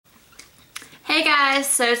Hey guys,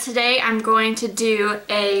 so today I'm going to do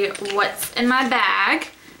a what's in my bag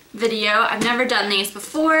video. I've never done these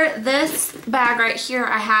before. This bag right here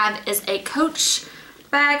I have is a Coach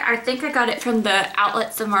bag. I think I got it from the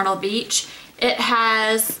outlets of Myrtle Beach. It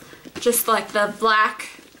has just like the black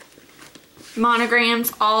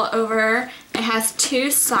monograms all over. It has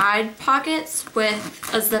two side pockets with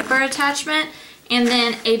a zipper attachment and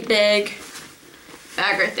then a big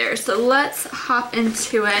bag right there. So let's hop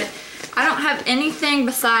into it. I don't have anything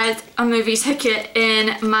besides a movie ticket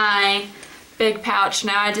in my big pouch.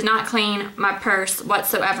 Now, I did not clean my purse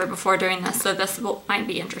whatsoever before doing this, so this might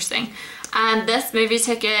be interesting. This movie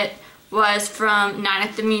ticket was from Night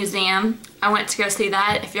at the Museum. I went to go see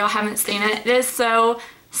that. If y'all haven't seen it, it is so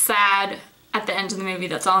sad at the end of the movie,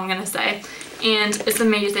 that's all I'm gonna say. And it's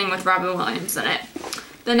amazing with Robin Williams in it.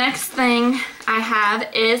 The next thing I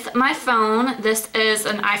have is my phone. This is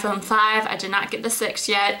an iPhone 5. I did not get the 6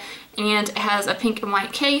 yet. And it has a pink and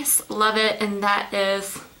white case. Love it. And that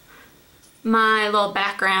is my little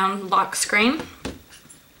background lock screen.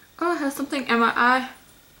 Oh, it has something in my eye.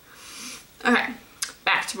 Okay,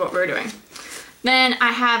 back to what we're doing. Then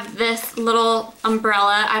I have this little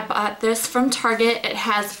umbrella. I bought this from Target. It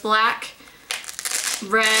has black,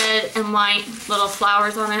 red, and white little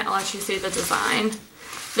flowers on it. I'll let you see the design.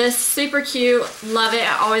 This super cute, love it.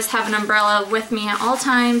 I always have an umbrella with me at all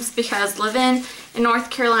times because living in North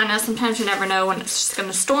Carolina, sometimes you never know when it's just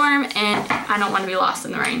gonna storm and I don't want to be lost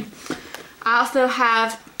in the rain. I also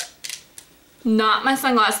have not my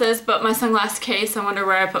sunglasses, but my sunglass case. I wonder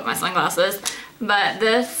where I put my sunglasses. But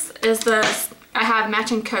this is I have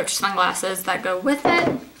matching Coach sunglasses that go with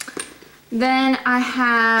it. Then I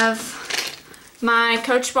have my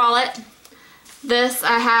Coach wallet. This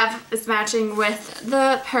I have is matching with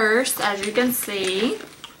the purse, as you can see.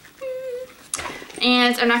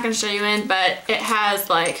 And I'm not going to show you in, but it has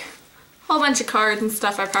like a whole bunch of cards and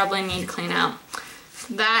stuff I probably need to clean out.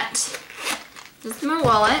 That is my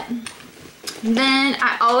wallet. Then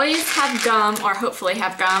I always have gum, or hopefully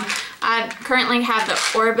have gum. I currently have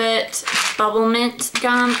the Orbit Bubble Mint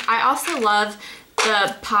gum. I also love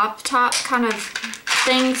the Pop Top kind of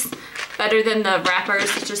things better than the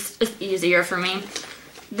wrappers. It's easier for me.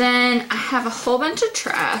 Then I have a whole bunch of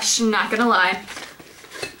trash, I'm not gonna lie.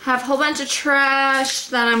 Have a whole bunch of trash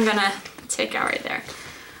that I'm gonna take out right there.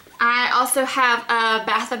 I also have a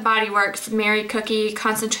Bath & Body Works Mary Cookie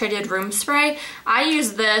Concentrated Room Spray. I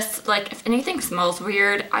use this, like, if anything smells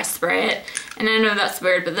weird, I spray it. And I know that's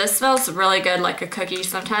weird, but this smells really good like a cookie.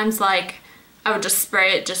 Sometimes, like, I would just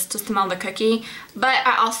spray it just to smell the cookie. But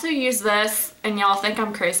I also use this, and y'all think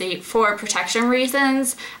I'm crazy, for protection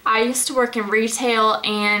reasons. I used to work in retail,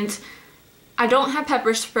 and I don't have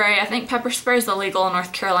pepper spray. I think pepper spray is illegal in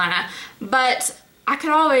North Carolina. But I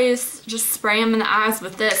could always just spray them in the eyes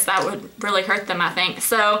with this. That would really hurt them, I think.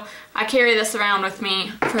 So I carry this around with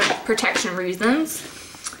me for protection reasons.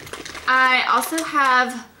 I also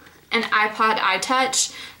have an iPod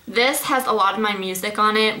iTouch. This has a lot of my music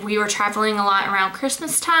on it. We were traveling a lot around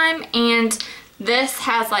Christmas time, and this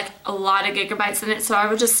has like a lot of gigabytes in it, so I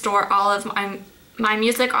would just store all of my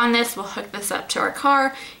music on this. We'll hook this up to our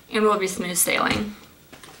car, and we'll be smooth sailing.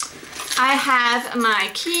 I have my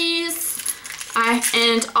keys,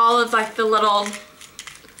 and all of like the little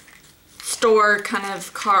store kind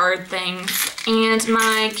of card things, and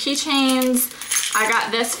my keychains. I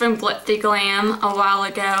got this from Glitzy Glam a while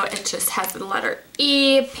ago. It just has the letter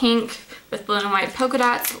E, pink with blue and white polka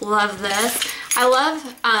dots. Love this. I love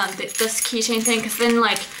this keychain thing because then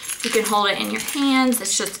like you can hold it in your hands.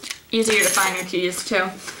 It's just easier to find your keys too.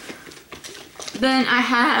 Then I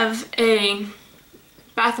have a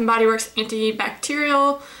Bath & Body Works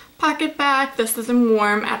antibacterial pocket bag. This is in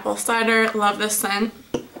warm apple cider. Love this scent.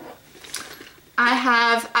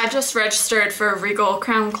 I just registered for Regal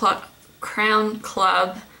Crown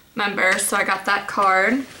Club member, so I got that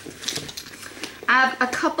card. I have a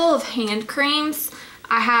couple of hand creams.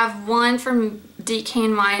 I have one from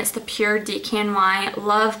DKNY. It's the Pure DKNY.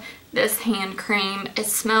 Love this hand cream. It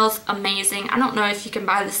smells amazing. I don't know if you can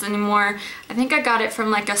buy this anymore. I think I got it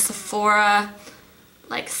from like a Sephora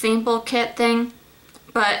like sample kit thing,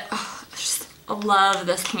 but oh, I just love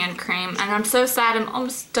this hand cream, and I'm so sad I'm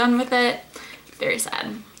almost done with it. Very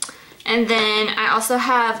sad. And then I also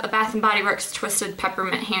have a Bath & Body Works Twisted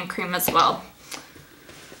Peppermint hand cream as well.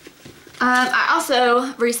 I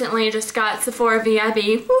also recently just got Sephora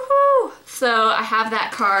VIB. Woohoo! So I have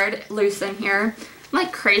that card loose in here. I'm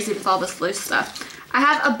like crazy with all this loose stuff. I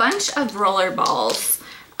have a bunch of roller balls.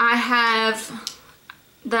 I have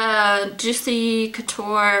the Juicy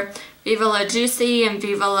Couture Viva La Juicy and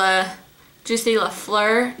Viva La Juicy La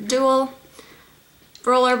Fleur dual.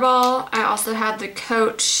 rollerball. I also have the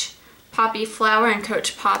Coach Poppy Flower and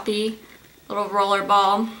Coach Poppy little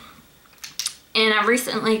rollerball. And I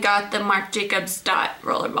recently got the Marc Jacobs Dot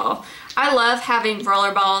rollerball. I love having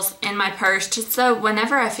rollerballs in my purse just so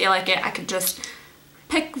whenever I feel like it, I could just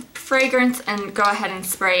pick fragrance and go ahead and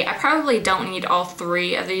spray. I probably don't need all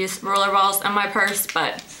 3 of these rollerballs in my purse,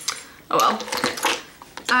 but oh well.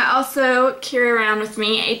 I also carry around with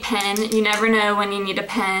me a pen. You never know when you need a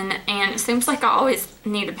pen, and it seems like I always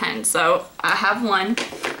need a pen, so I have one.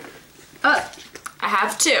 Oh, I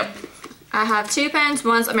have 2. I have 2 pens.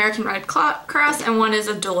 One's American Red Cross and one is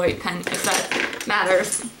a Deloitte pen, if that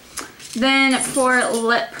matters. Then for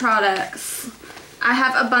lip products, I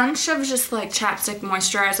have a bunch of just like chapstick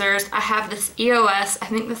moisturizers. I have this EOS. I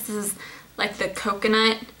think this is like the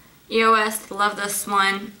coconut EOS. Love this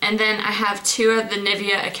one. And then I have 2 of the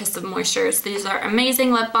Nivea A Kiss of Moistures. These are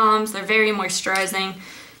amazing lip balms. They're very moisturizing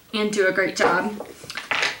and do a great job.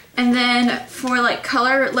 And then for like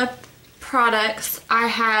color lip products, I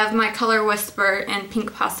have my Color Whisper and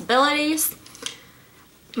Pink Possibilities,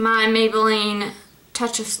 my Maybelline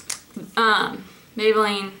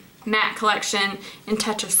Maybelline Matte Collection and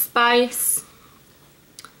Touch of Spice,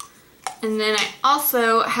 and then I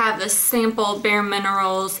also have the sample Bare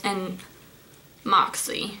Minerals and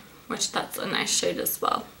Moxie, which that's a nice shade as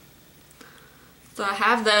well. So I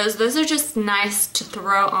have those. Those are just nice to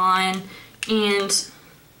throw on and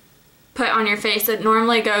put on your face. It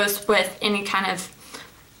normally goes with any kind of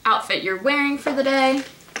outfit you're wearing for the day.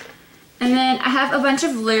 And then I have a bunch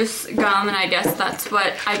of loose gum, and I guess that's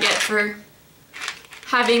what I get for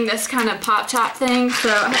having this kind of pop top thing. So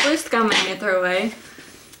I have loose gum I need to throw away.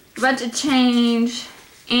 A bunch of change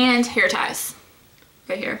and hair ties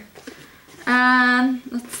right here.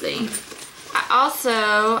 Let's see. I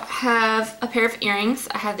also have a pair of earrings.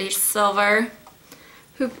 I have these silver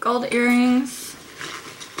hoop gold earrings.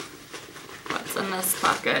 What's in this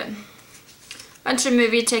pocket? Bunch of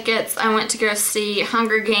movie tickets. I went to go see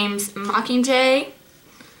Hunger Games Mockingjay,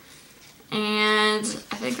 and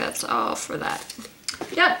I think that's all for that.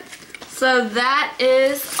 Yep. So that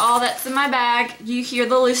is all that's in my bag. You hear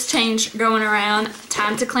the loose change going around.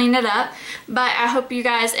 Time to clean it up. But I hope you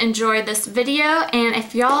guys enjoyed this video, and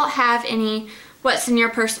if y'all have any what's in your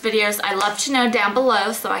purse videos, I'd love to know down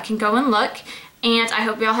below so I can go and look. And I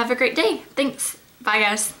hope y'all have a great day. Thanks. Bye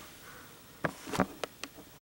guys.